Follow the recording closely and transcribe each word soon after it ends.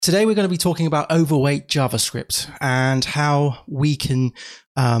Today we're going to be talking about overweight JavaScript and how we can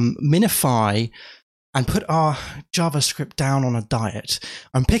minify and put our JavaScript down on a diet.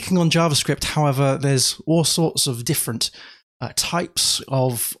 I'm picking on JavaScript, however, there's all sorts of different types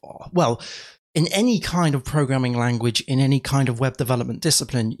of, well, in any kind of programming language, in any kind of web development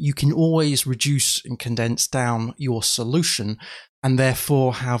discipline, you can always reduce and condense down your solution and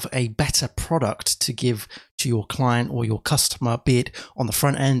therefore have a better product to give to your client or your customer, be it on the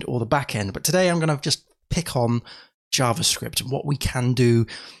front end or the back end. But today I'm going to just pick on JavaScript and what we can do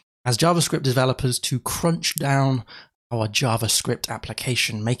as JavaScript developers to crunch down our JavaScript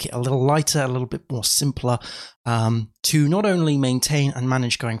application, make it a little lighter, a little bit more simpler, to not only maintain and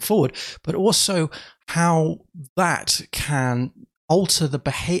manage going forward, but also how that can alter the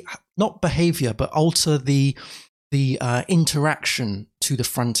behavior, but alter the interaction to the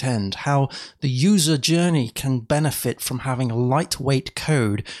front end, how the user journey can benefit from having a lightweight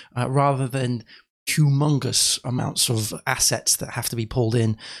code rather than humongous amounts of assets that have to be pulled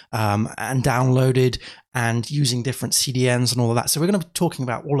in and downloaded and using different CDNs and all of that. So we're going to be talking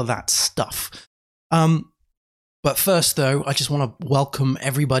about all of that stuff. But first, though, I just want to welcome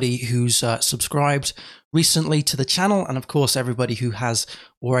everybody who's subscribed recently to the channel. And of course, everybody who has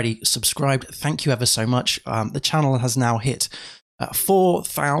already subscribed. Thank you ever so much. The channel has now hit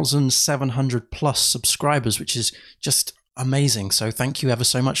 4,700 plus subscribers, which is just amazing. So thank you ever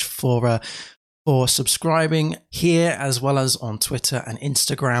so much for subscribing here as well as on Twitter and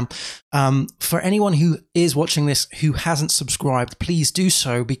Instagram. For anyone who is watching this who hasn't subscribed, please do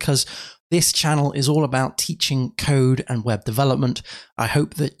so, because this channel is all about teaching code and web development. I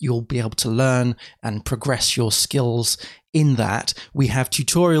hope that you'll be able to learn and progress your skills in that. We have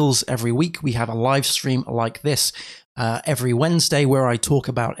tutorials every week. We have a live stream like this every Wednesday where I talk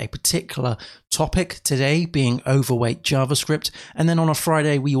about a particular topic, today being overweight JavaScript. And then on a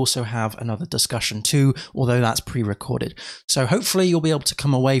Friday, we also have another discussion too, although that's pre-recorded. So hopefully you'll be able to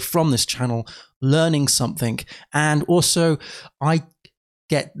come away from this channel learning something. And also I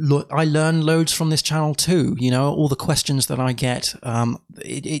learn loads from this channel too. You know, all the questions that I get,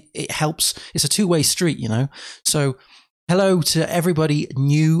 it helps. It's a two-way street, you know. So hello to everybody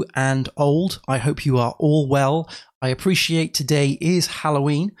new and old. I hope you are all well. I appreciate today is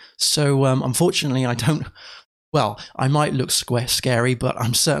Halloween. So unfortunately, I might look scary, but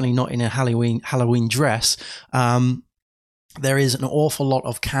I'm certainly not in a Halloween dress. There is an awful lot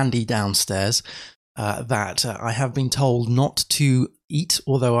of candy downstairs that I have been told not to eat,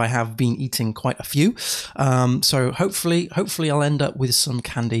 although I have been eating quite a few. So hopefully I'll end up with some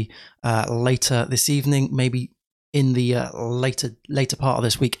candy later this evening, maybe in the later part of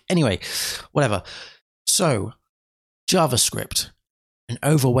this week. Anyway, whatever. So JavaScript and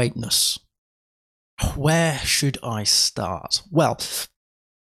overweightness. Where should I start? Well,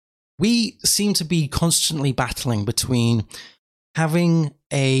 we seem to be constantly battling between having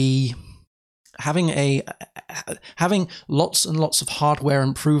lots and lots of hardware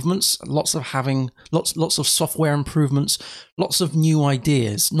improvements, lots of software improvements, lots of new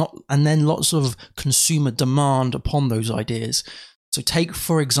ideas, and then lots of consumer demand upon those ideas. So take,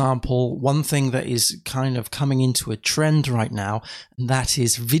 for example, one thing that is kind of coming into a trend right now, and that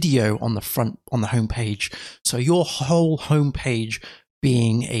is video on the homepage. So your whole homepage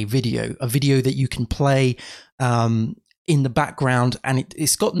being a video that you can play in the background, and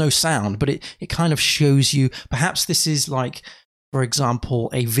it's got no sound, but it kind of shows you, perhaps this is like, for example,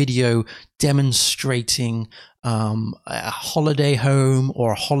 a video demonstrating a holiday home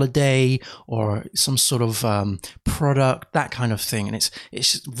or a holiday or some sort of product, that kind of thing. And it's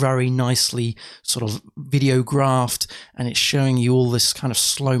just very nicely sort of videographed, and it's showing you all this kind of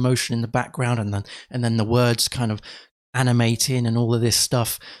slow motion in the background, and then the words kind of animate in and all of this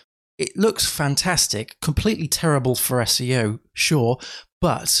stuff. It looks fantastic, completely terrible for SEO, sure,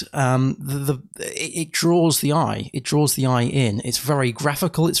 but it draws the eye. It draws the eye in. It's very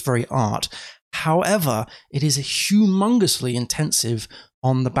graphical. It's very art. However, it is humongously intensive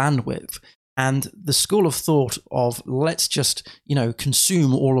on the bandwidth. And the school of thought of let's just,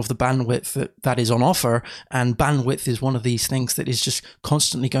 consume all of the bandwidth that is on offer, and bandwidth is one of these things that is just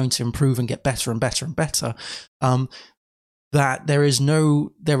constantly going to improve and get better and better and better. That there is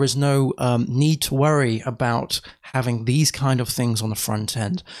no need to worry about having these kind of things on the front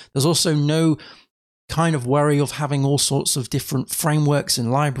end. There's also no kind of worry of having all sorts of different frameworks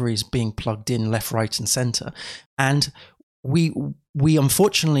and libraries being plugged in left, right, and center. And we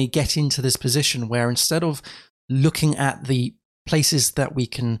unfortunately get into this position where instead of looking at the places that we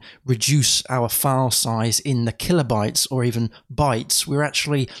can reduce our file size in the kilobytes or even bytes, we're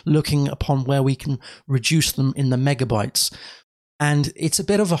actually looking upon where we can reduce them in the megabytes. And it's a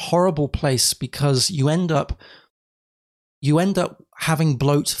bit of a horrible place because you end up having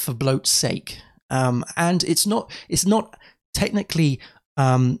bloat for bloat's sake. And it's not technically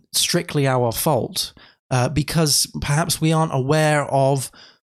strictly our fault, because perhaps we aren't aware of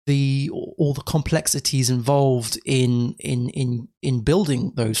all the complexities involved in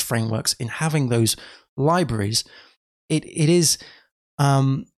building those frameworks, in having those libraries. It is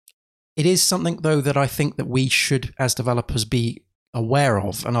something, though, that I think that we should, as developers, be aware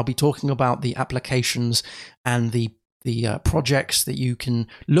of. And I'll be talking about the applications and the projects that you can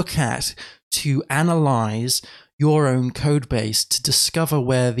look at to analyze your own code base, to discover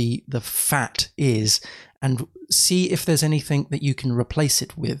where the fat is and see if there's anything that you can replace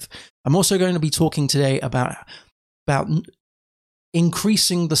it with. I'm also going to be talking today about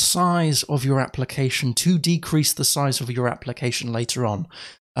increasing the size of your application to decrease the size of your application later on.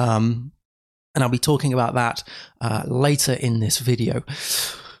 And I'll be talking about that later in this video.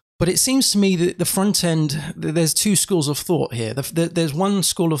 But it seems to me that the front end, there's two schools of thought here. There's one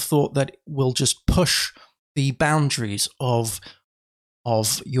school of thought that will just push the boundaries of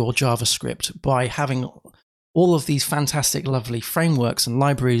your JavaScript by having all of these fantastic, lovely frameworks and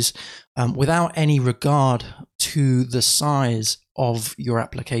libraries without any regard to the size of your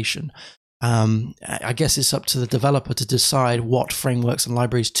application. I guess it's up to the developer to decide what frameworks and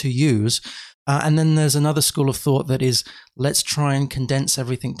libraries to use. And then there's another school of thought that is, let's try and condense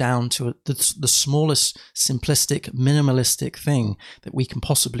everything down to the smallest, simplistic, minimalistic thing that we can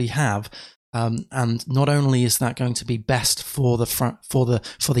possibly have. And not only is that going to be best for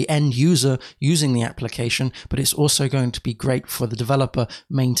the end user using the application, but it's also going to be great for the developer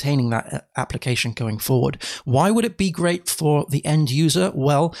maintaining that application going forward. Why would it be great for the end user?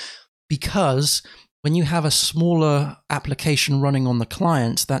 Well, because when you have a smaller application running on the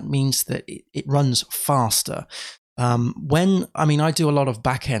client, that means that it runs faster. I do a lot of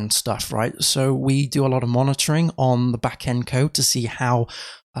back-end stuff, right? So we do a lot of monitoring on the back-end code to see how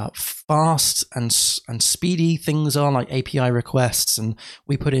fast and speedy things are, like API requests, and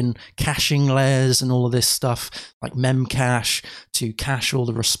we put in caching layers and all of this stuff like Memcache to cache all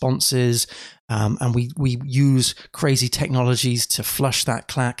the responses, and we use crazy technologies to flush that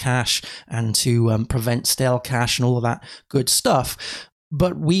cache and to prevent stale cache and all of that good stuff.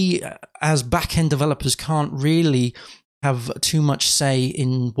 But we, as back-end developers, can't really have too much say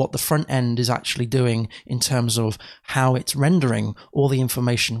in what the front end is actually doing in terms of how it's rendering all the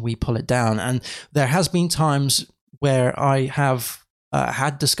information we pull it down. And there has been times where I have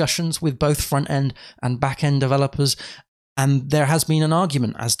had discussions with both front end and back end developers, and there has been an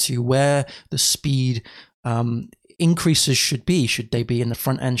argument as to where the speed increases should be. Should they be in the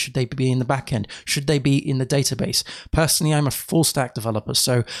front end? Should they be in the back end? Should they be in the database? Personally, I'm a full stack developer,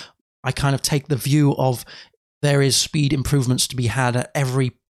 so I kind of take the view of there is speed improvements to be had at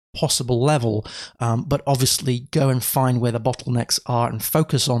every possible level, but obviously go and find where the bottlenecks are and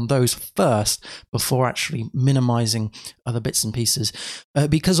focus on those first before actually minimizing other bits and pieces.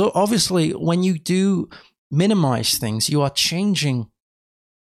 Because obviously when you do minimize things, you are changing.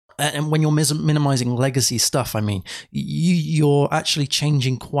 And when you're minimizing legacy stuff, you're actually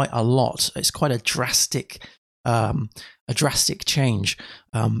changing quite a lot. It's quite a drastic change,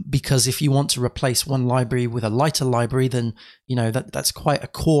 because if you want to replace one library with a lighter library, then that's quite a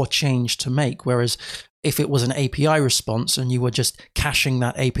core change to make. Whereas if it was an API response and you were just caching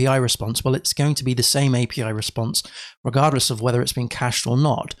that API response, well, it's going to be the same API response regardless of whether it's been cached or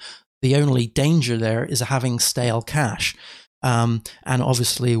not. The only danger there is having stale cache. And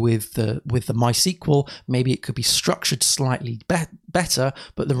obviously with the MySQL, maybe it could be structured slightly better,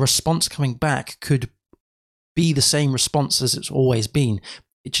 but the response coming back could be the same response as it's always been.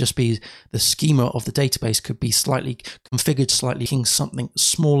 It just be the schema of the database could be slightly configured, slightly making something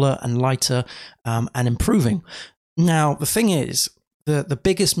smaller and lighter, and improving. Now, the thing is, the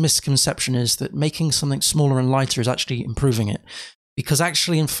biggest misconception is that making something smaller and lighter is actually improving it. Because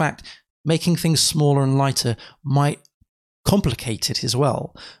actually, in fact, making things smaller and lighter might complicate it as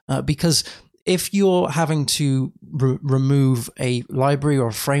well. Because if you're having to remove a library or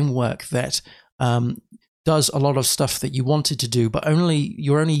a framework that does a lot of stuff that you wanted to do, but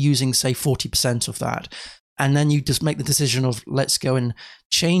you're only using, say, 40% of that, and then you just make the decision of, let's go and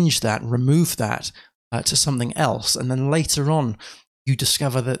change that, remove that to something else, and then later on you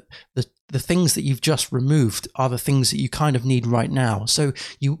discover that the things that you've just removed are the things that you kind of need right now. So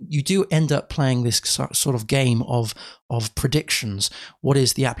you do end up playing this sort of game of predictions. What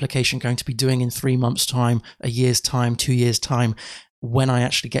is the application going to be doing in 3 months' time, a year's time, 2 years' time, when I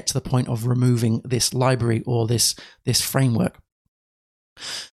actually get to the point of removing this library or this framework?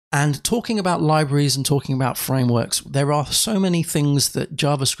 And talking about libraries and talking about frameworks, there are so many things that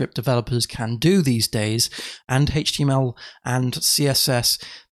JavaScript developers can do these days, and HTML and CSS,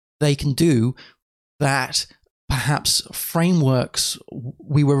 they can do that perhaps frameworks,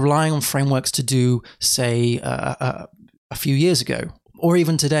 we were relying on frameworks to do, say, a few years ago, or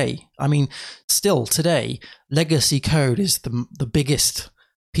even today. I mean, still today, legacy code is the biggest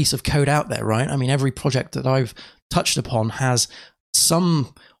piece of code out there, right? I mean, every project that I've touched upon has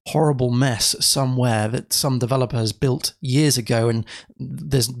some horrible mess somewhere that some developer has built years ago, and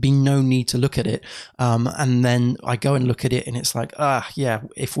there's been no need to look at it. And then I go and look at it, and it's like, yeah,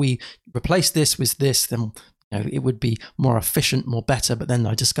 if we replace this with this, then it would be more efficient, more better. But then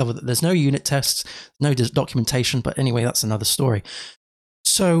I discover that there's no unit tests, no documentation. But anyway, that's another story.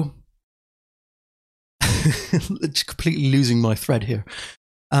 So, completely losing my thread here.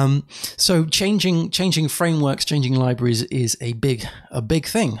 So changing frameworks, changing libraries is a big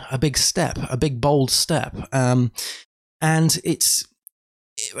thing, a big step, a big bold step. And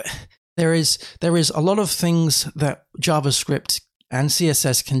there is a lot of things that JavaScript and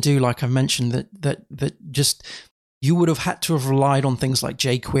CSS can do, like I mentioned, that just you would have had to have relied on things like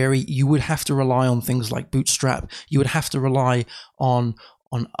jQuery. You would have to rely on things like Bootstrap. You would have to rely on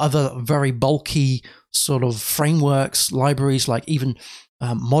other very bulky sort of frameworks, libraries, like even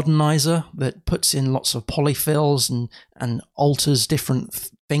Modernizer, that puts in lots of polyfills and alters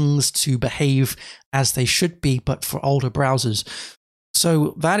different things to behave as they should be, but for older browsers.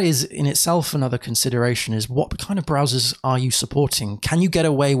 So that is in itself another consideration, is what kind of browsers are you supporting? Can you get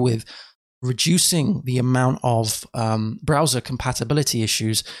away with reducing the amount of browser compatibility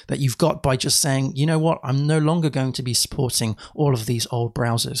issues that you've got by just saying, you know what, I'm no longer going to be supporting all of these old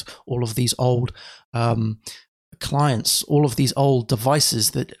browsers, all of these old clients, all of these old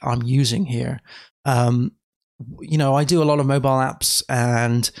devices that I'm using here. I do a lot of mobile apps,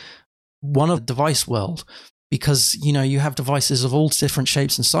 and one of the device world, because you have devices of all different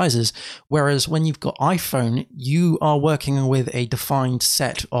shapes and sizes, whereas when you've got iPhone, you are working with a defined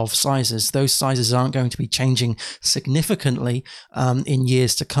set of sizes. Those sizes aren't going to be changing significantly in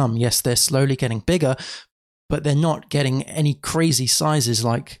years to come. Yes, they're slowly getting bigger, but they're not getting any crazy sizes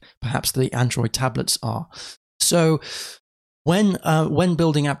like perhaps the Android tablets are. So when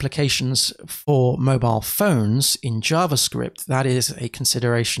building applications for mobile phones in JavaScript, that is a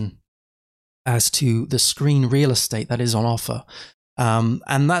consideration as to the screen real estate that is on offer. And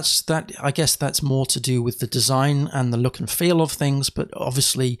I guess that's more to do with the design and the look and feel of things, but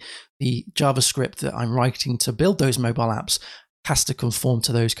obviously the JavaScript that I'm writing to build those mobile apps has to conform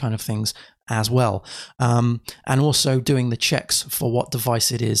to those kind of things as well. And also doing the checks for what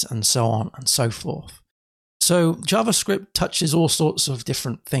device it is, and so on and so forth. So JavaScript touches all sorts of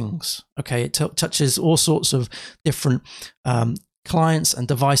different things. Okay, it touches all sorts of different clients and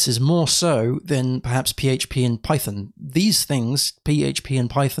devices, more so than perhaps PHP and Python. These things, PHP and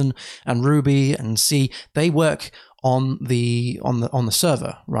Python and Ruby and C, they work on the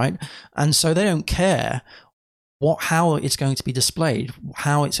server, right? And so they don't care how it's going to be displayed,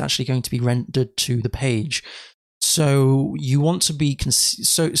 how it's actually going to be rendered to the page. So you want to be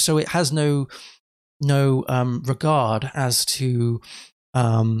so it has no regard as to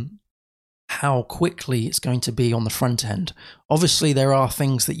how quickly it's going to be on the front end. Obviously, there are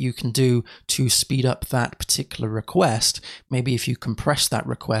things that you can do to speed up that particular request. Maybe if you compress that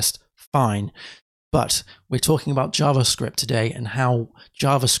request, fine. But we're talking about JavaScript today, and how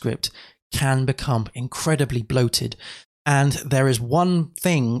JavaScript can become incredibly bloated. And there is one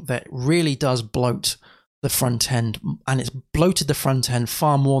thing that really does bloat the front end, and it's bloated the front end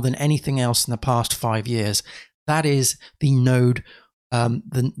far more than anything else in the past 5 years. That is the node,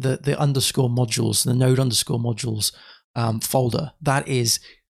 the underscore modules, the node underscore modules folder. That is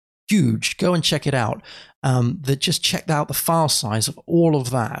huge. Go and check it out. Just checked out the file size of all of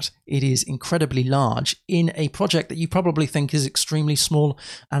that. It is incredibly large in a project that you probably think is extremely small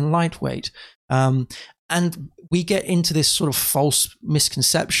and lightweight. And we get into this sort of false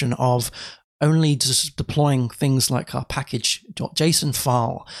misconception of only just deploying things like our package.json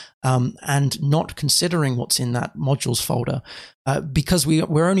file and not considering what's in that modules folder, because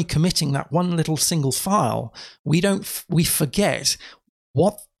we're only committing that one little single file. We forget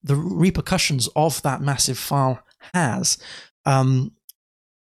what the repercussions of that massive file has. And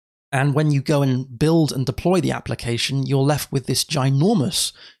when you go and build and deploy the application, you're left with this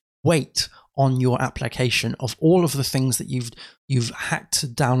ginormous weight on your application of all of the things that you've had to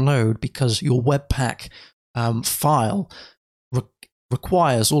download because your Webpack file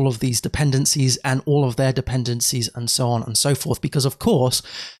requires all of these dependencies and all of their dependencies and so on and so forth. Because of course,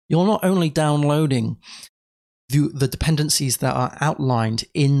 you're not only downloading the dependencies that are outlined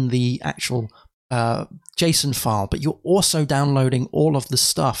in the actual JSON file, but you're also downloading all of the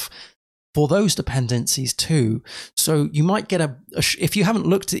stuff for those dependencies too. So you might get if you haven't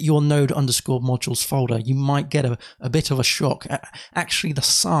looked at your node_modules folder, you might get a bit of a shock at actually the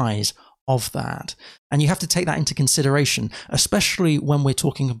size of that. And you have to take that into consideration, especially when we're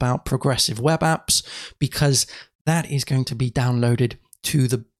talking about progressive web apps, because that is going to be downloaded to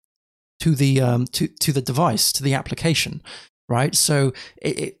the device, to the application, right? So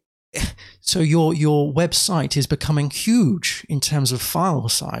so your website is becoming huge in terms of file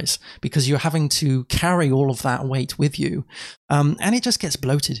size because you're having to carry all of that weight with you. And it just gets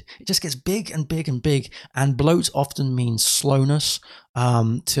bloated. It just gets big and big and big. And bloat often means slowness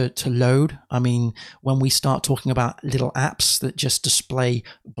to load. I mean, when we start talking about little apps that just display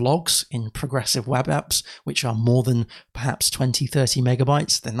blogs in progressive web apps, which are more than perhaps 20, 30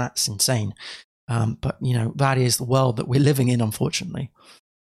 megabytes, then that's insane. But, you know, that is the world that we're living in, unfortunately.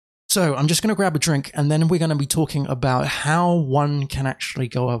 So I'm just going to grab a drink, and then we're going to be talking about how one can actually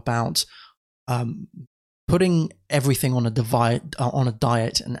go about putting everything on a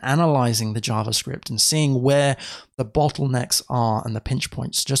diet and analyzing the JavaScript and seeing where the bottlenecks are and the pinch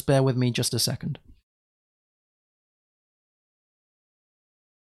points. Just bear with me just a second.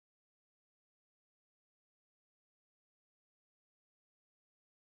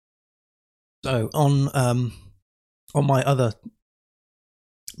 So on my other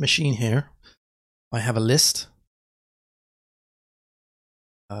machine here, I have a list.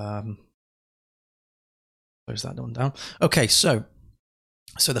 Close that one down. Okay, so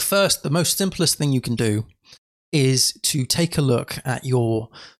the most simplest thing you can do is to take a look at your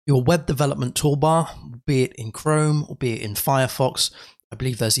web development toolbar, be it in Chrome or be it in Firefox. I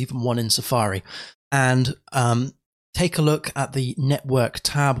believe there's even one in Safari, and take a look at the network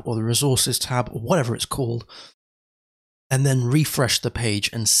tab or the resources tab or whatever it's called, and then refresh the page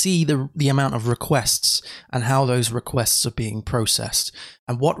and see the amount of requests and how those requests are being processed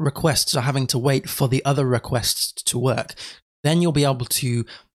and what requests are having to wait for the other requests to work. Then you'll be able to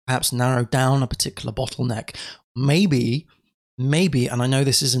perhaps narrow down a particular bottleneck. Maybe, and I know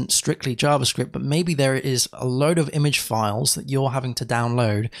this isn't strictly JavaScript, but maybe there is a load of image files that you're having to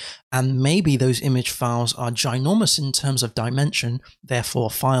download, and maybe those image files are ginormous in terms of dimension, therefore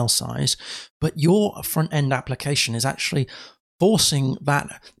file size, but your front-end application is actually forcing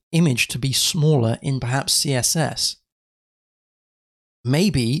that image to be smaller in perhaps CSS.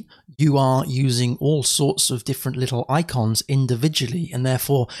 Maybe you are using all sorts of different little icons individually and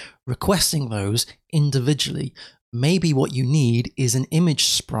therefore requesting those individually. Maybe what you need is an image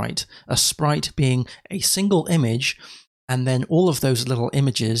sprite, a sprite being a single image, and then all of those little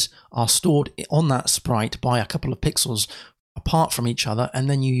images are stored on that sprite by a couple of pixels apart from each other, and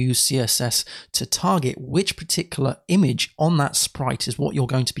then you use CSS to target which particular image on that sprite is what you're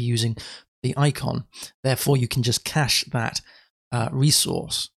going to be using the icon. Therefore, you can just cache that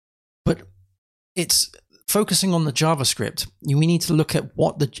resource. But it's focusing on the JavaScript. We need to look at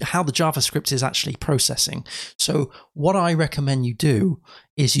how the JavaScript is actually processing. So what I recommend you do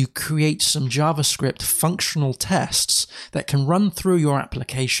is you create some JavaScript functional tests that can run through your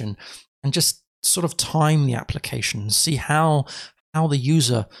application and just sort of time the application, see how the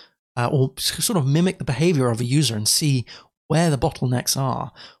user or sort of mimic the behavior of a user and see where the bottlenecks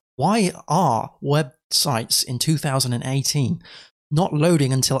are. Why are websites in 2018 not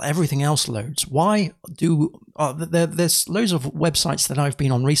loading until everything else loads? Why do there's loads of websites that I've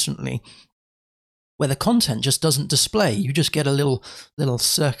been on recently where the content just doesn't display. You just get a little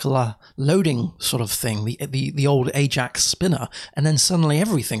circular loading sort of thing, the old Ajax spinner, and then suddenly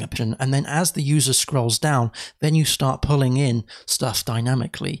everything appears. And then as the user scrolls down, then you start pulling in stuff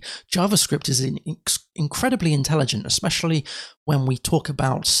dynamically. JavaScript is incredibly intelligent, especially when we talk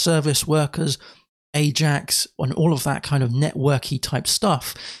about service workers, Ajax, and all of that kind of networky type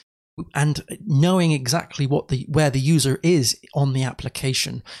stuff, and knowing exactly where the user is on the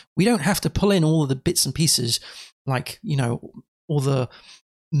application. We don't have to pull in all of the bits and pieces, like, you know, all the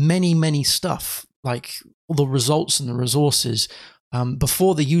many stuff, like all the results and the resources,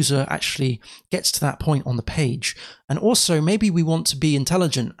 before the user actually gets to that point on the page. And also, maybe we want to be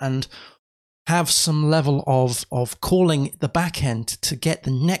intelligent and have some level of calling the backend to get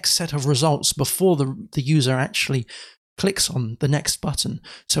the next set of results before the user actually clicks on the next button.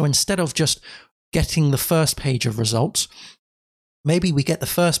 So instead of just getting the first page of results, maybe we get the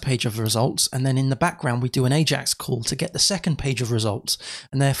first page of results, and then in the background we do an Ajax call to get the second page of results.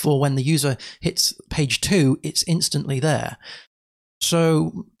 And therefore, when the user hits page 2, it's instantly there.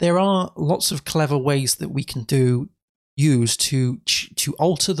 So there are lots of clever ways that we can use to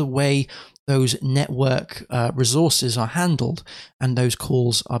alter the way those network resources are handled and those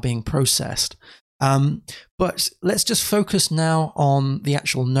calls are being processed. But let's just focus now on the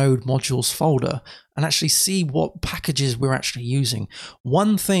actual node modules folder and actually see what packages we're actually using.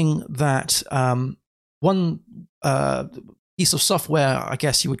 One thing that, one piece of software, I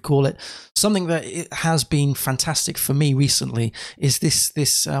guess you would call it, something that it has been fantastic for me recently is this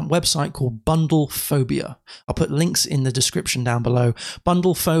website called Bundlephobia. I'll put links in the description down below.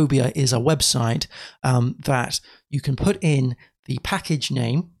 Bundlephobia is a website that you can put in the package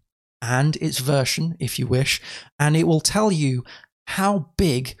name and its version, if you wish, and it will tell you how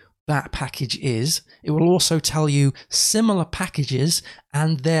big that package is. It will also tell you similar packages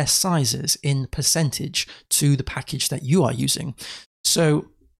and their sizes in percentage to the package that you are using.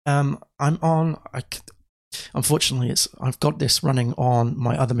 So unfortunately, I've got this running on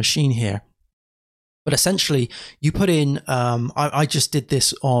my other machine here. But essentially, you put in, I just did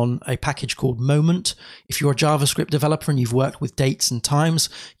this on a package called Moment. If you're a JavaScript developer and you've worked with dates and times,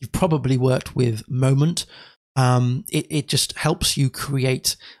 you've probably worked with Moment. It just helps you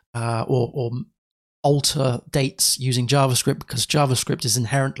create or alter dates using JavaScript, because JavaScript is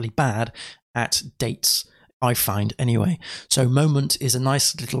inherently bad at dates, I find anyway. So Moment is a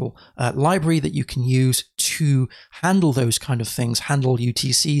nice little library that you can use to handle those kind of things, handle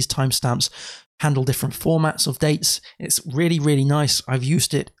UTCs, timestamps, handle different formats of dates. It's really, really nice. I've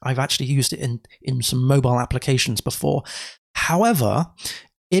used it. I've actually used it in some mobile applications before. However,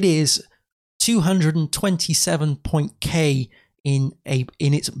 it is 227.k in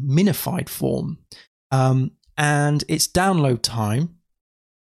its minified form, and its download time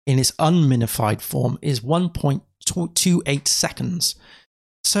in its unminified form is 1.28 seconds.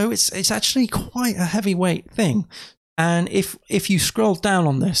 So it's actually quite a heavyweight thing. And if you scroll down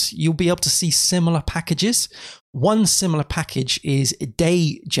on this, you'll be able to see similar packages. One similar package is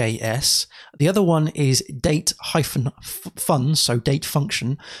day.js. The other one is date-fun, so date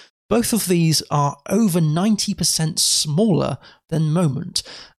function. Both of these are over 90% smaller than Moment.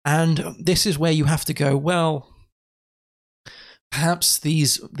 And this is where you have to go, well, perhaps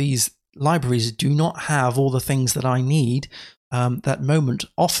these libraries do not have all the things that I need that Moment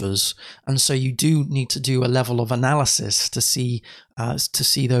offers, and so you do need to do a level of analysis to see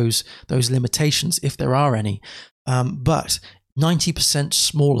those limitations, if there are any. But 90%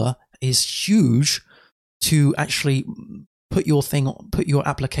 smaller is huge to actually put your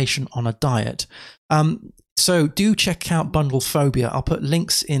application on a diet. So do check out Bundlephobia. I'll put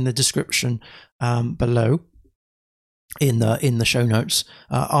links in the description below, in the show notes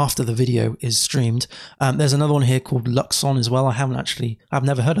after the video is streamed. There's another one here called Luxon as well. I've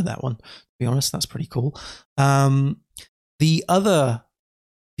never heard of that one, to be honest. That's pretty cool.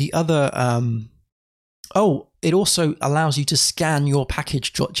 It also allows you to scan your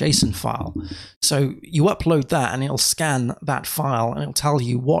package.json file. So you upload that and it'll scan that file and it'll tell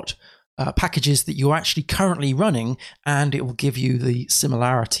you what packages that you're actually currently running, and it will give you the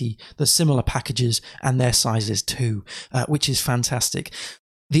similar packages and their sizes too, which is fantastic.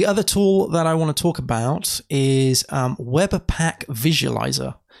 The other tool that I want to talk about is Webpack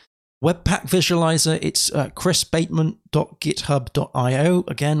Visualizer. Webpack Visualizer, it's chrisbateman.github.io.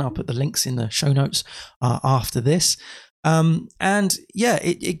 Again, I'll put the links in the show notes after this. And yeah,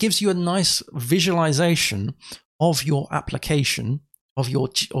 it gives you a nice visualization of your application, of your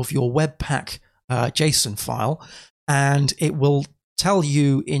Webpack JSON file, and it will tell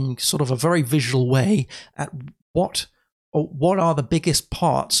you in sort of a very visual way at what are the biggest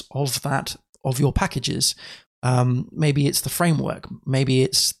parts of your packages. Maybe it's the framework, maybe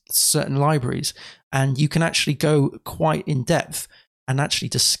it's certain libraries, and you can actually go quite in depth and actually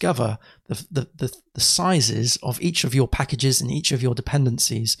discover the sizes of each of your packages and each of your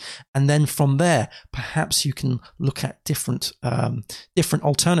dependencies. And then from there, perhaps you can look at different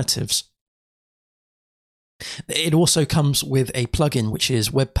alternatives. It also comes with a plugin, which is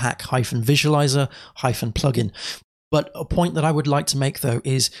Webpack-Visualizer-plugin. But a point that I would like to make, though,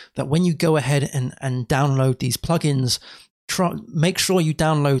 is that when you go ahead and download these plugins, make sure you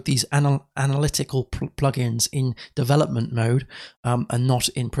download these analytical plugins in development mode and not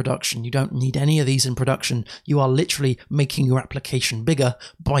in production. You don't need any of these in production. You are literally making your application bigger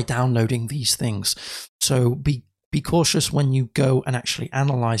by downloading these things. So be cautious when you go and actually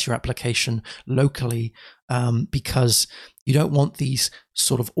analyze your application locally, because you don't want these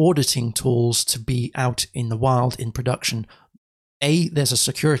sort of auditing tools to be out in the wild in production. A, there's a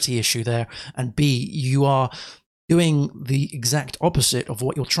security issue there, and B, you are doing the exact opposite of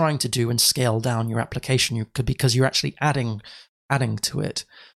what you're trying to do and scale down your application because you're actually adding to it.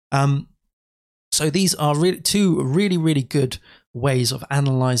 So these are two really, really good ways of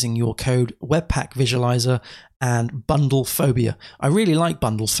analyzing your code: Webpack Visualizer and Bundle Phobia. I really like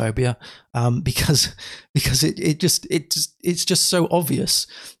Bundle Phobia because it's just so obvious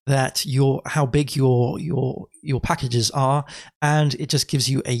that how big your packages are, and it just gives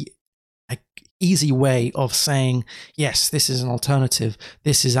you a easy way of saying, yes, this is an alternative.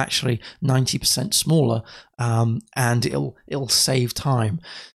 This is actually 90% smaller, and it'll save time.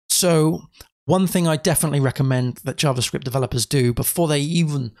 So one thing I definitely recommend that JavaScript developers do before they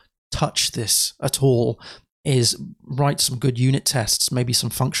even touch this at all is write some good unit tests, maybe some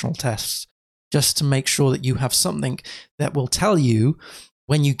functional tests, just to make sure that you have something that will tell you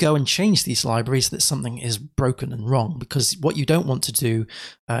when you go and change these libraries that something is broken and wrong. Because what you don't want to do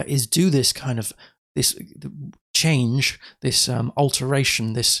is do this kind of this change, this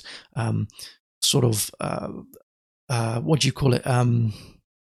alteration, this sort of what do you call it?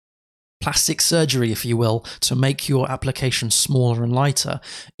 Plastic surgery, if you will, to make your application smaller and lighter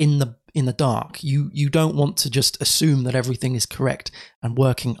in the dark. You don't want to just assume that everything is correct and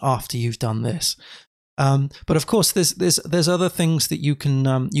working after you've done this. But of course, there's other things that you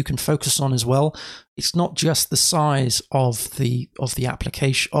can focus on as well. It's not just the size of the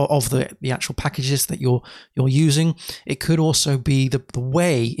application, of the actual packages that you're using. It could also be the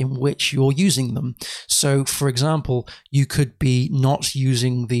way in which you're using them. So, for example, you could be not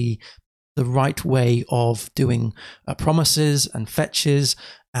using the right way of doing promises and fetches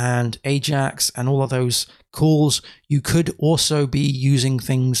and Ajax and all of those calls. You could also be using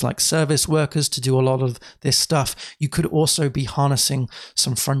things like service workers to do a lot of this stuff. You could also be harnessing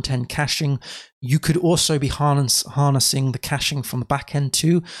some front-end caching. You could also be harnessing the caching from the back end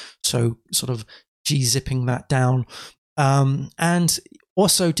too, so sort of gzipping that down. And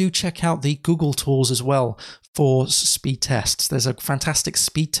also do check out the Google tools as well for speed tests. There's a fantastic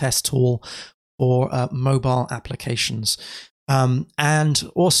speed test tool for mobile applications. And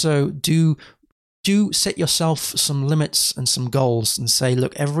also do set yourself some limits and some goals and say,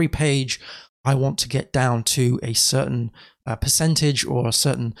 look, every page I want to get down to a certain percentage or a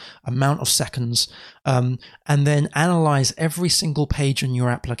certain amount of seconds, and then analyze every single page in your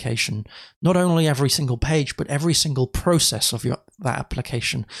application. Not only every single page, but every single process of that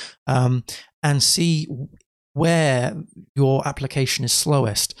application, and see where your application is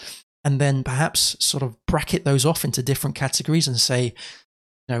slowest. And then perhaps sort of bracket those off into different categories and say,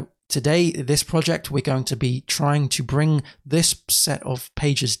 today, this project, we're going to be trying to bring this set of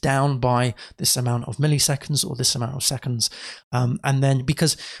pages down by this amount of milliseconds or this amount of seconds. And then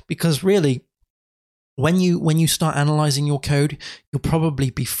because really, when you start analyzing your code, you'll probably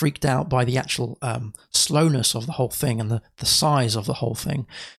be freaked out by the actual slowness of the whole thing and the size of the whole thing.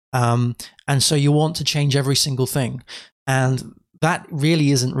 And so you want to change every single thing. And that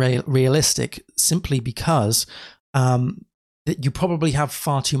really isn't realistic, simply because that you probably have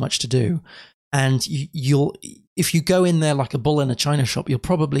far too much to do. And if you go in there like a bull in a china shop, you'll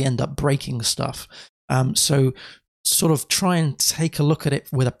probably end up breaking stuff. So sort of try and take a look at it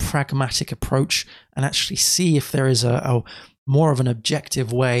with a pragmatic approach and actually see if there is a more of an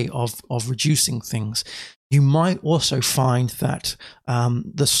objective way of reducing things. You might also find that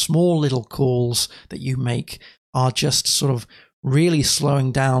the small little calls that you make are just sort of really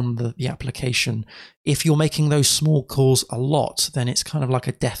slowing down the application. If you're making those small calls a lot, then it's kind of like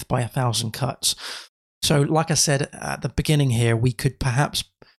a death by 1,000 cuts. So like I said at the beginning here, we could perhaps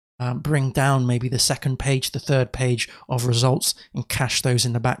bring down maybe the second page, the third page of results and cache those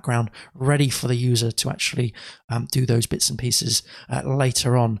in the background, ready for the user to actually do those bits and pieces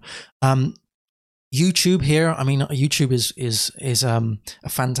later on. YouTube here, I mean, YouTube is a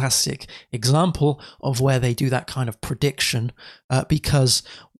fantastic example of where they do that kind of prediction, because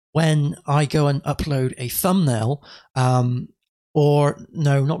when I go and upload a thumbnail, or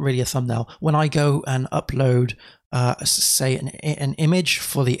no, not really a thumbnail, when I go and upload, say, an image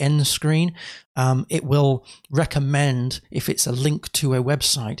for the end screen, it will recommend, if it's a link to a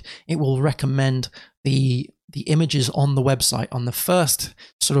website, it will recommend the images on the website. On the first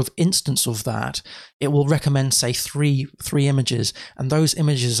sort of instance of that, it will recommend, say, three images, and those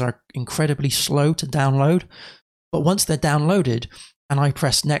images are incredibly slow to download. But once they're downloaded and I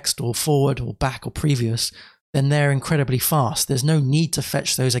press next or forward or back or previous, then they're incredibly fast. There's no need to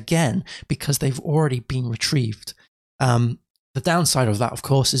fetch those again because they've already been retrieved. The downside of that, of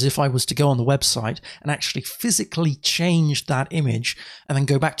course, is if I was to go on the website and actually physically change that image and then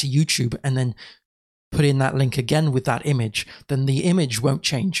go back to YouTube and then put in that link again with that image, then the image won't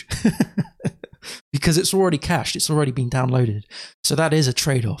change because it's already cached, it's already been downloaded. So that is a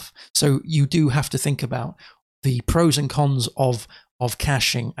trade-off. So you do have to think about the pros and cons of of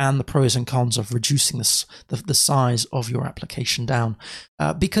caching and the pros and cons of reducing the size of your application down,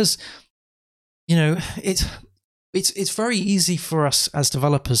 because it's very easy for us as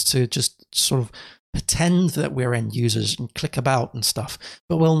developers to just sort of pretend that we're end users and click about and stuff.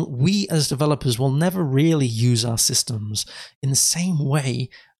 But we as developers will never really use our systems in the same way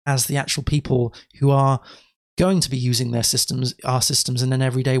as the actual people who are going to be using our systems in an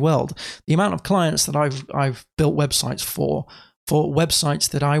everyday world. The amount of clients that I've built websites for websites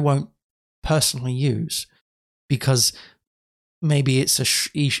that I won't personally use, because maybe it's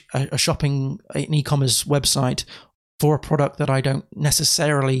an e-commerce website for a product that I don't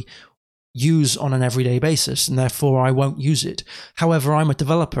necessarily use on an everyday basis, and therefore I won't use it. However, I'm a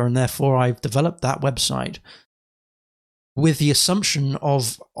developer, and therefore I've developed that website with the assumption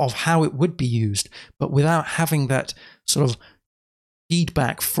of how it would be used, but without having that sort of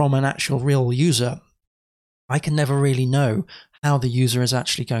feedback from an actual real user. I can never really know how the user is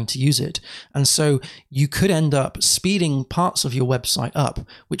actually going to use it. And so you could end up speeding parts of your website up,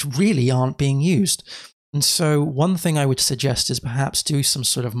 which really aren't being used. And so one thing I would suggest is perhaps do some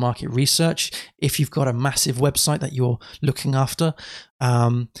sort of market research if you've got a massive website that you're looking after,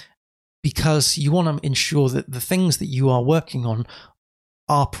 because you want to ensure that the things that you are working on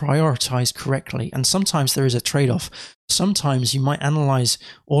are prioritized correctly. And sometimes there is a trade-off. Sometimes you might analyze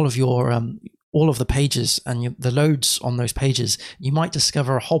all of the pages and the loads on those pages. You might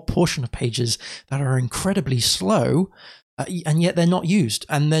discover a whole portion of pages that are incredibly slow, and yet they're not used,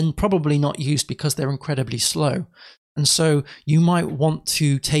 and then probably not used because they're incredibly slow. And so you might want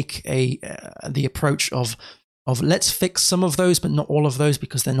to take the approach of let's fix some of those, but not all of those,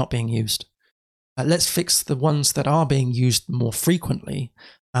 because they're not being used. Let's fix the ones that are being used more frequently,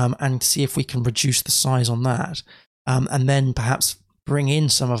 and see if we can reduce the size on that, and then perhaps bring in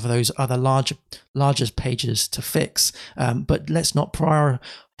some of those other larger pages to fix. But let's not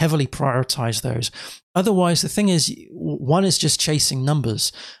heavily prioritize those. Otherwise, the thing is, one is just chasing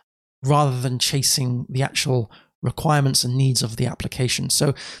numbers rather than chasing the actual requirements and needs of the application.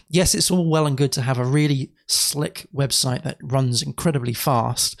 So yes, it's all well and good to have a really slick website that runs incredibly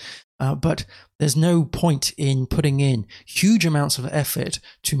fast, but there's no point in putting in huge amounts of effort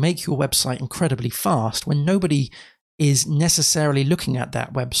to make your website incredibly fast when nobody is necessarily looking at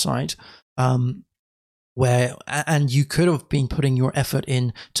that website, and you could have been putting your effort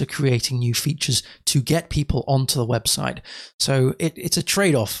in to creating new features to get people onto the website. So it's a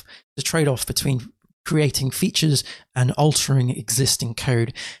trade-off. The trade-off between creating features and altering existing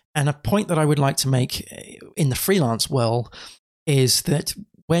code. And a point that I would like to make in the freelance world is that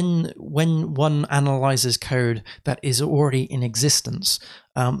when one analyzes code that is already in existence,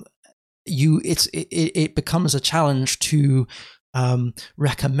 it becomes a challenge to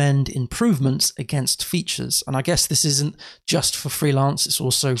recommend improvements against features. And I guess this isn't just for freelance; it's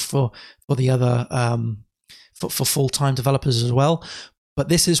also for the other for full-time developers as well. But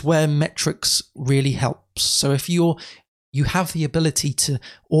this is where metrics really helps. So if you have the ability to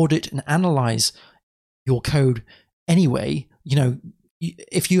audit and analyze your code anyway,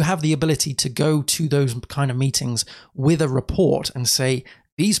 if you have the ability to go to those kind of meetings with a report and say,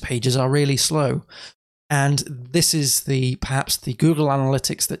 these pages are really slow, and this is perhaps the Google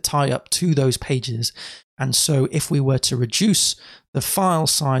Analytics that tie up to those pages. And so if we were to reduce the file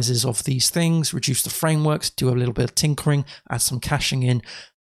sizes of these things, reduce the frameworks, do a little bit of tinkering, add some caching in,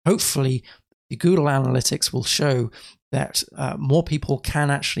 hopefully the Google Analytics will show that more people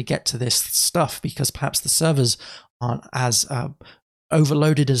can actually get to this stuff, because perhaps the servers aren't as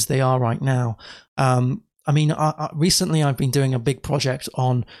overloaded as they are right now. Recently I've been doing a big project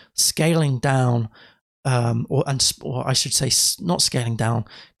on scaling down, or I should say not scaling down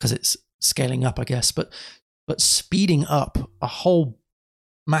because it's scaling up, I guess, but speeding up a whole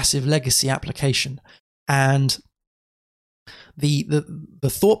massive legacy application. And the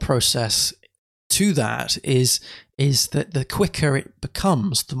thought process to that is that the quicker it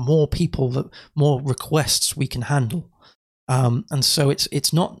becomes, the more more requests we can handle. And so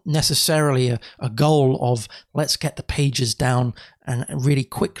it's not necessarily a goal of let's get the pages down and really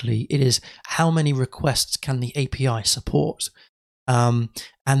quickly. It is how many requests can the API support? And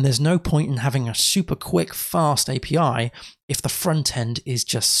there's no point in having a super quick, fast API if the front end is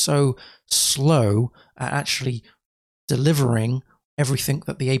just so slow at actually delivering everything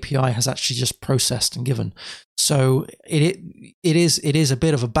that the API has actually just processed and given. So it is a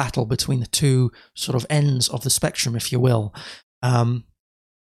bit of a battle between the two sort of ends of the spectrum, if you will.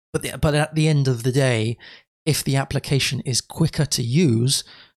 But at the end of the day, if the application is quicker to use,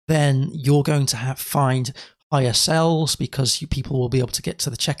 then you're going to find higher sales because people will be able to get to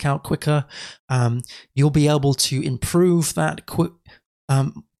the checkout quicker. You'll be able to improve that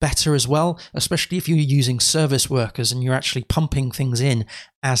better as well, especially if you're using service workers and you're actually pumping things in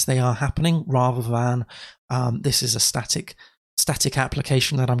as they are happening, rather than this is a static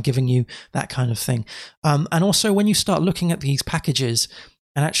application that I'm giving you, that kind of thing. And also, when you start looking at these packages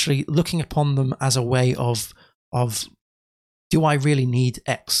and actually looking upon them as a way of do I really need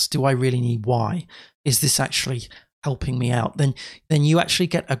X? Do I really need Y? Is this actually helping me out? Then you actually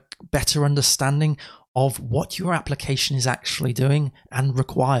get a better understanding of what your application is actually doing and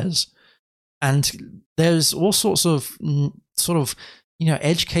requires. And there's all sorts of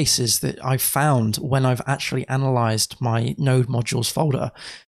edge cases that I've found when I've actually analyzed my node modules folder.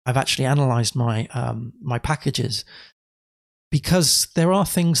 I've actually analyzed my my packages, because there are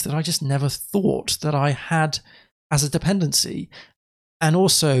things that I just never thought that I had as a dependency. And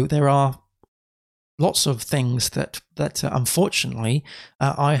also there are lots of things that unfortunately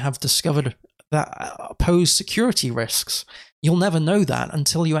I have discovered that pose security risks. You'll never know that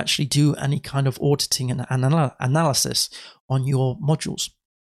until you actually do any kind of auditing and analysis on your modules.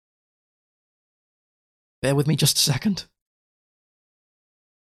 Bear with me just a second.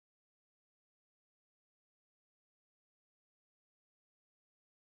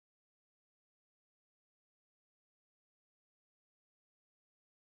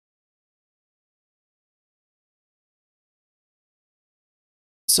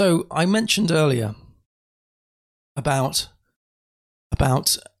 So I mentioned earlier about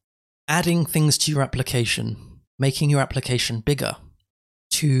adding things to your application, making your application bigger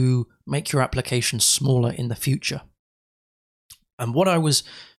to make your application smaller in the future. And what I was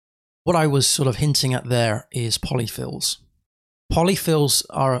sort of hinting at there is polyfills.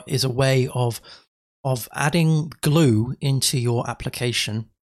 Polyfills is a way of adding glue into your application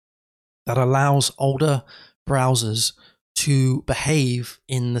that allows older browsers to behave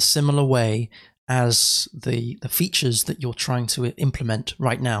in the similar way as the features that you're trying to implement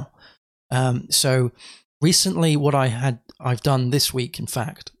right now. So recently, what I've done this week, in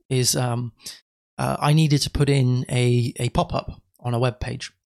fact, is I needed to put in a pop-up on a web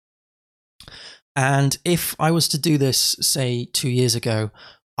page. And if I was to do this, say 2 years ago,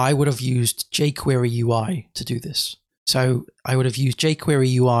 I would have used jQuery UI to do this. So I would have used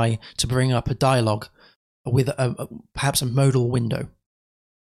jQuery UI to bring up a dialog with perhaps a modal window.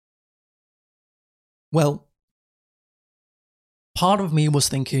 Well, part of me was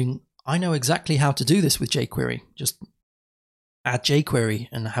thinking, I know exactly how to do this with jQuery. Just add jQuery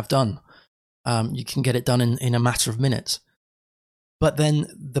and have done. You can get it done in a matter of minutes. But then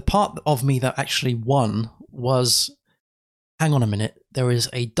the part of me that actually won was, hang on a minute, there is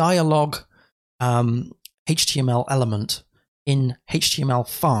a dialog HTML element in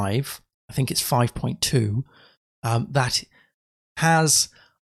HTML5, I think it's 5.2, that has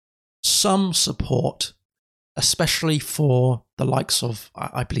some support, especially for the likes of,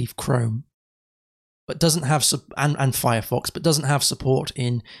 I believe, Chrome, but doesn't have and Firefox, but doesn't have support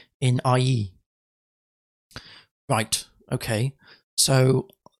in IE. Right, okay. So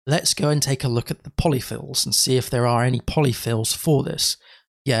let's go and take a look at the polyfills and see if there are any polyfills for this.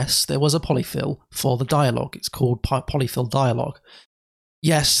 Yes, there was a polyfill for the dialog. It's called polyfill dialog.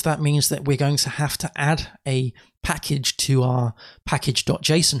 Yes, that means that we're going to have to add a package to our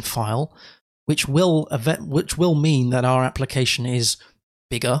package.json file, which will mean that our application is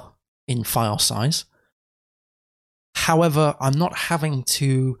bigger in file size. However, I'm not having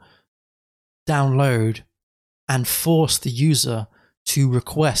to download and force the user to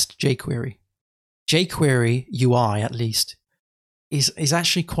request jQuery. jQuery UI, at least, is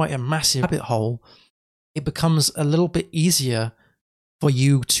actually quite a massive rabbit hole. It becomes a little bit easier for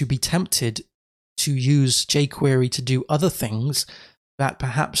you to be tempted to use jQuery to do other things that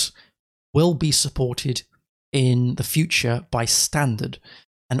perhaps will be supported in the future by standard.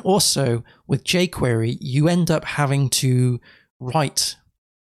 And also with jQuery, you end up having to write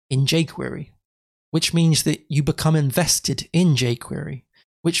in jQuery, which means that you become invested in jQuery,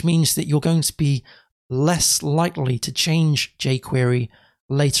 which means that you're going to be less likely to change jQuery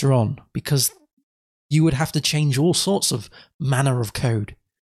later on, because you would have to change all sorts of manner of code.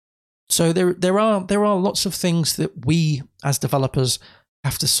 So there are lots of things that we as developers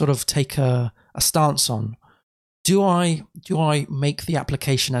have to sort of take a stance on. Do I make the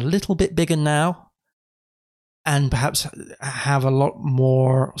application a little bit bigger now, and perhaps have a lot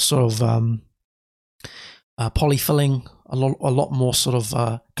more sort of polyfilling, a lot more sort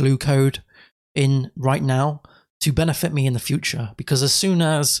of glue code in right now to benefit me in the future? Because as soon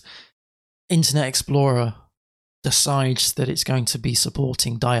as Internet Explorer decides that it's going to be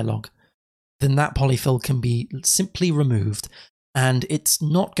supporting dialog, then that polyfill can be simply removed, and it's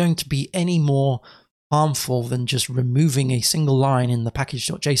not going to be any more harmful than just removing a single line in the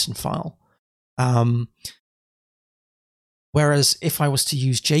package.json file. Whereas if I was to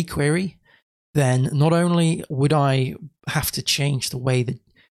use jQuery, then not only would I have to change the way the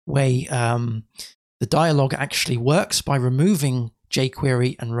dialog actually works by removing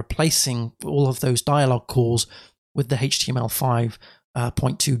jQuery and replacing all of those dialog calls with the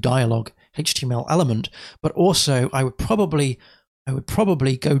HTML5.2 dialog HTML element, but also I would probably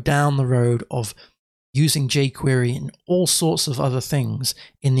go down the road of using jQuery and all sorts of other things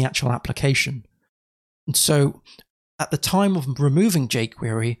in the actual application. And so at the time of removing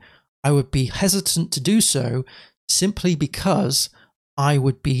jQuery, I would be hesitant to do so simply because I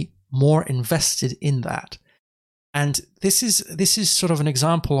would be more invested in that. And this is sort of an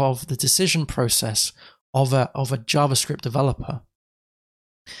example of the decision process of a JavaScript developer,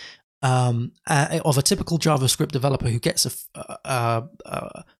 of a typical JavaScript developer who gets a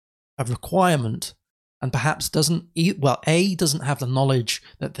requirement and perhaps doesn't have the knowledge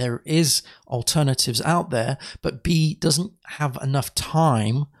that there is alternatives out there, but B, doesn't have enough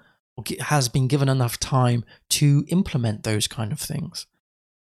time or has been given enough time to implement those kind of things.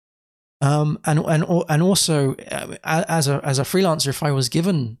 And also as a freelancer, if I was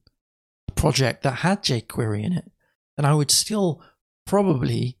given a project that had jQuery in it, then I would still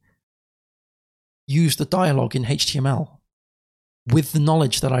probably use the dialog in HTML with the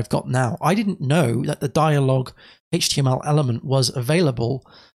knowledge that I've got now. I didn't know that the dialog HTML element was available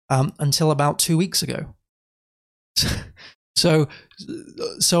until about 2 weeks ago. So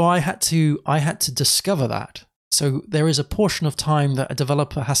I had to discover that. So there is a portion of time that a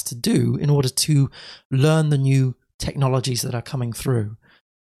developer has to do in order to learn the new technologies that are coming through.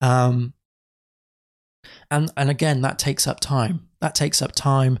 And again, that takes up time.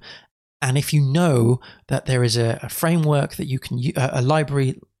 And if you know that there is a framework that you can, a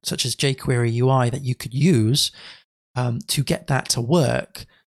library such as jQuery UI that you could use to get that to work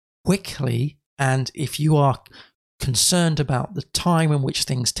quickly, and if you are concerned about the time in which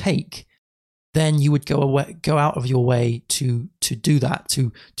things take, then you would go out of your way to do that,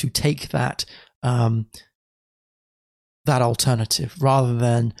 to take that that alternative rather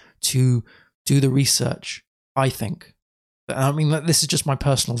than to do the research, I think. I mean, this is just my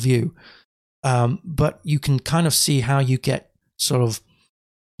personal view, but you can kind of see how you get sort of,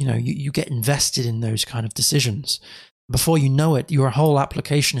 you get invested in those kind of decisions. Before you know it, your whole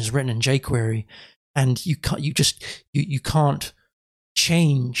application is written in jQuery, and you can't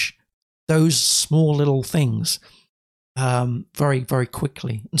change those small little things very, very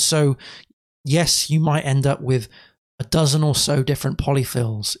quickly. And so, yes, you might end up with a dozen or so different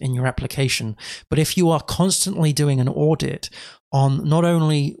polyfills in your application. But if you are constantly doing an audit on not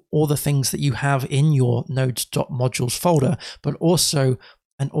only all the things that you have in your nodes.modules folder, but also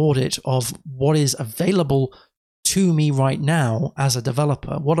an audit of what is available to me right now as a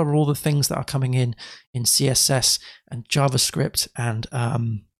developer, what are all the things that are coming in CSS and JavaScript and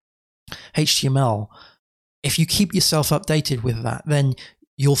HTML, if you keep yourself updated with that, then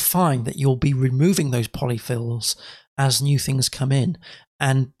you'll find that you'll be removing those polyfills as new things come in.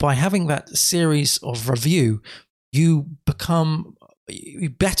 And by having that series of review, you become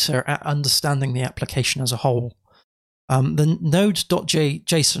better at understanding the application as a whole. The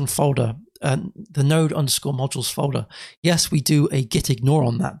node.json folder, the node_modules folder, yes, we do a git ignore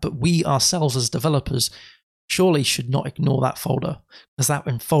on that, but we ourselves as developers surely should not ignore that folder, because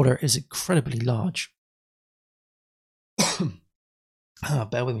that folder is incredibly large.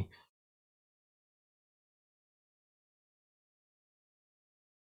 Bear with me.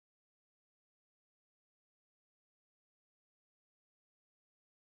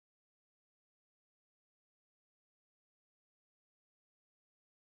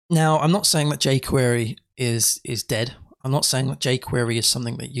 Now, I'm not saying that jQuery is dead. I'm not saying that jQuery is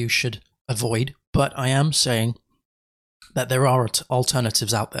something that you should avoid, but I am saying that there are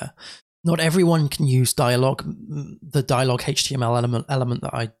alternatives out there. Not everyone can use dialog, the dialog HTML element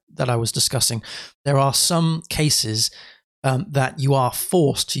that I was discussing. There are some cases that you are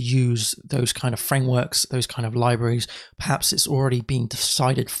forced to use those kind of frameworks, those kind of libraries. Perhaps it's already been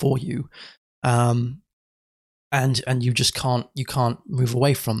decided for you. And you just can't move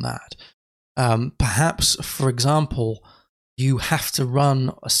away from that. Perhaps, for example, you have to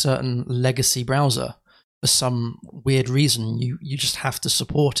run a certain legacy browser for some weird reason. You just have to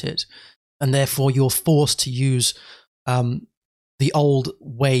support it, and therefore you're forced to use the old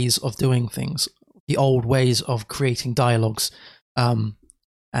ways of doing things, the old ways of creating dialogues, and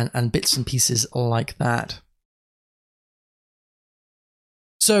bits and pieces like that.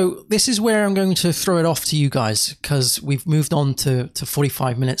 So this is where I'm going to throw it off to you guys, because we've moved on to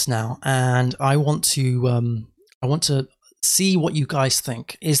 45 minutes now, and I want to see what you guys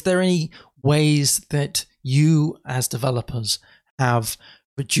think. Is there any ways that you as developers have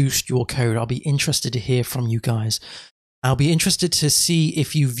reduced your code? I'll be interested to hear from you guys. I'll be interested to see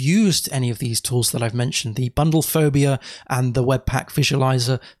if you've used any of these tools that I've mentioned, the Bundlephobia and the Webpack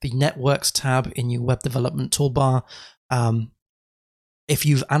Visualizer, the Networks tab in your web development toolbar. If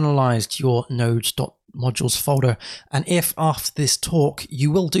you've analyzed your nodes.modules folder, and if after this talk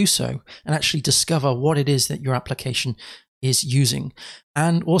you will do so and actually discover what it is that your application is using.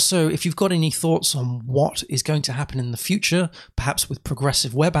 And also, if you've got any thoughts on what is going to happen in the future, perhaps with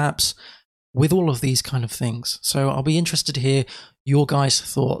progressive web apps, with all of these kind of things. So I'll be interested to hear your guys'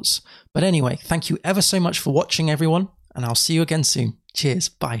 thoughts. But anyway, thank you ever so much for watching, everyone, and I'll see you again soon. Cheers.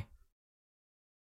 Bye.